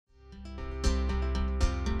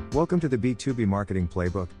Welcome to the B2B Marketing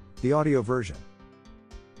Playbook, the audio version.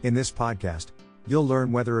 In this podcast, you'll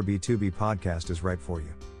learn whether a B2B podcast is right for you,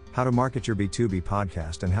 how to market your B2B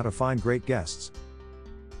podcast, and how to find great guests.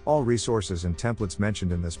 All resources and templates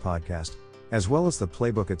mentioned in this podcast, as well as the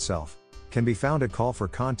playbook itself, can be found at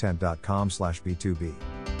callforcontent.com/B2B.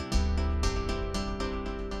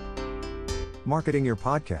 Marketing your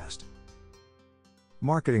podcast.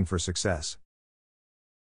 Marketing for success.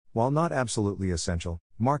 While not absolutely essential,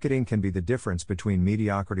 marketing can be the difference between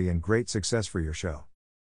mediocrity and great success for your show.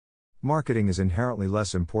 Marketing is inherently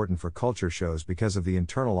less important for culture shows because of the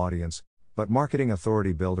internal audience, but marketing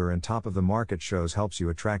authority builder and top of the market shows helps you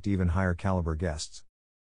attract even higher caliber guests.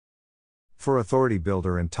 For authority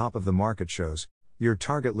builder and top of the market shows, your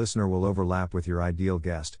target listener will overlap with your ideal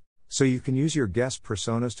guest, so you can use your guest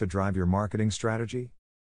personas to drive your marketing strategy.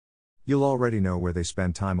 You'll already know where they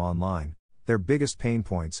spend time online, their biggest pain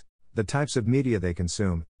points, the types of media they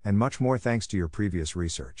consume, and much more thanks to your previous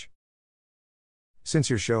research. Since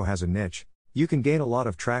your show has a niche, you can gain a lot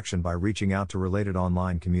of traction by reaching out to related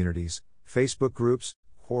online communities, Facebook groups,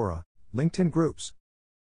 Quora, LinkedIn groups.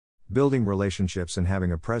 Building relationships and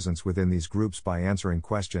having a presence within these groups by answering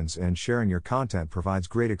questions and sharing your content provides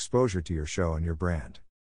great exposure to your show and your brand.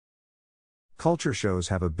 Culture shows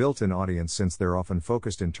have a built-in audience since they're often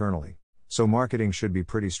focused internally, so marketing should be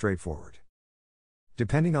pretty straightforward.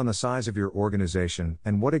 Depending on the size of your organization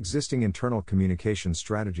and what existing internal communication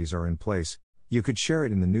strategies are in place, you could share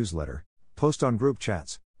it in the newsletter, post on group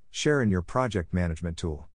chats, share in your project management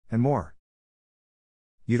tool, and more.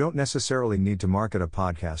 You don't necessarily need to market a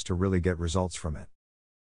podcast to really get results from it.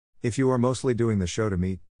 If you are mostly doing the show to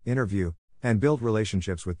meet, interview, and build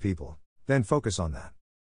relationships with people, then focus on that.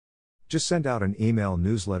 Just send out an email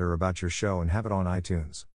newsletter about your show and have it on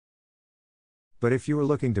iTunes. But if you are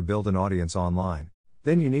looking to build an audience online,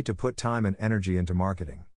 then you need to put time and energy into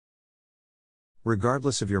marketing.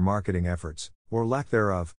 Regardless of your marketing efforts, or lack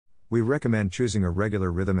thereof, we recommend choosing a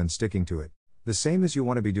regular rhythm and sticking to it, the same as you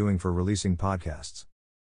want to be doing for releasing podcasts.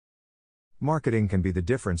 Marketing can be the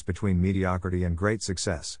difference between mediocrity and great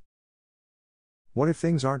success. What if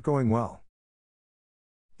things aren't going well?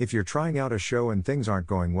 If you're trying out a show and things aren't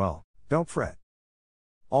going well, don't fret.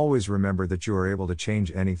 Always remember that you are able to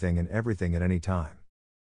change anything and everything at any time.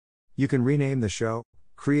 You can rename the show,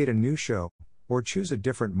 create a new show, or choose a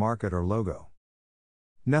different market or logo.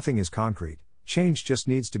 Nothing is concrete, change just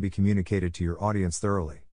needs to be communicated to your audience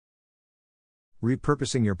thoroughly.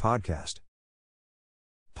 Repurposing your podcast.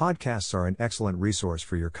 Podcasts are an excellent resource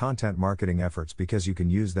for your content marketing efforts because you can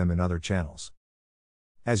use them in other channels.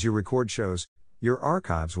 As you record shows, your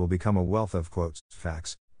archives will become a wealth of quotes,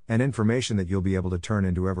 facts, and information that you'll be able to turn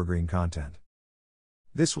into evergreen content.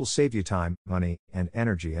 This will save you time, money, and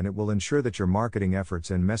energy, and it will ensure that your marketing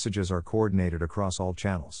efforts and messages are coordinated across all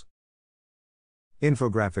channels.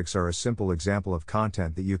 Infographics are a simple example of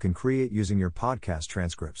content that you can create using your podcast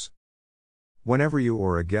transcripts. Whenever you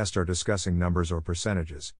or a guest are discussing numbers or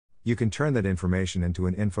percentages, you can turn that information into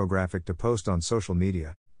an infographic to post on social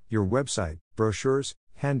media, your website, brochures,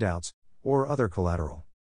 handouts, or other collateral.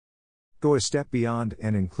 Go a step beyond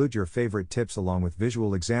and include your favorite tips along with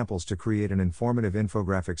visual examples to create an informative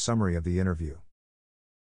infographic summary of the interview.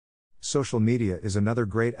 Social media is another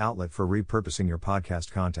great outlet for repurposing your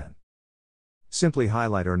podcast content. Simply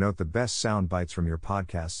highlight or note the best sound bites from your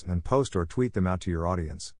podcasts and post or tweet them out to your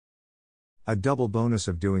audience. A double bonus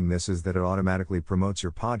of doing this is that it automatically promotes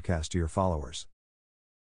your podcast to your followers.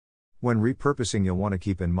 When repurposing, you'll want to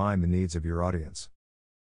keep in mind the needs of your audience.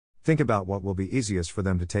 Think about what will be easiest for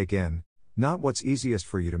them to take in, not what's easiest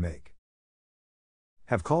for you to make.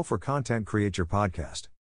 Have call for content create your podcast.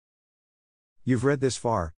 You've read this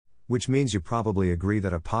far, which means you probably agree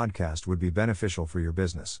that a podcast would be beneficial for your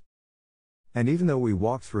business. And even though we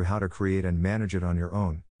walked through how to create and manage it on your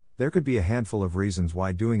own, there could be a handful of reasons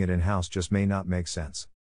why doing it in-house just may not make sense.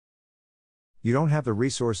 You don't have the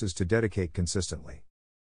resources to dedicate consistently.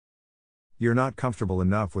 You're not comfortable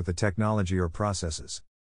enough with the technology or processes.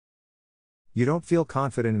 You don't feel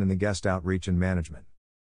confident in the guest outreach and management.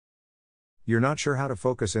 You're not sure how to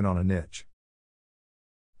focus in on a niche.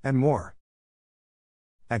 And more.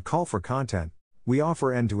 At Call for Content, we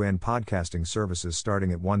offer end-to-end podcasting services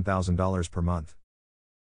starting at $1,000 per month.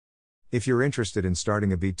 If you're interested in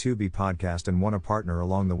starting a B2B podcast and want to partner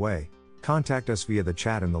along the way, contact us via the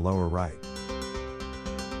chat in the lower right.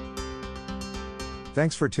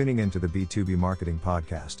 Thanks for tuning in to the B2B Marketing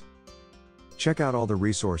Podcast. Check out all the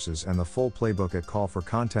resources and the full playbook at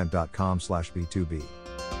callforcontent.com/B2B.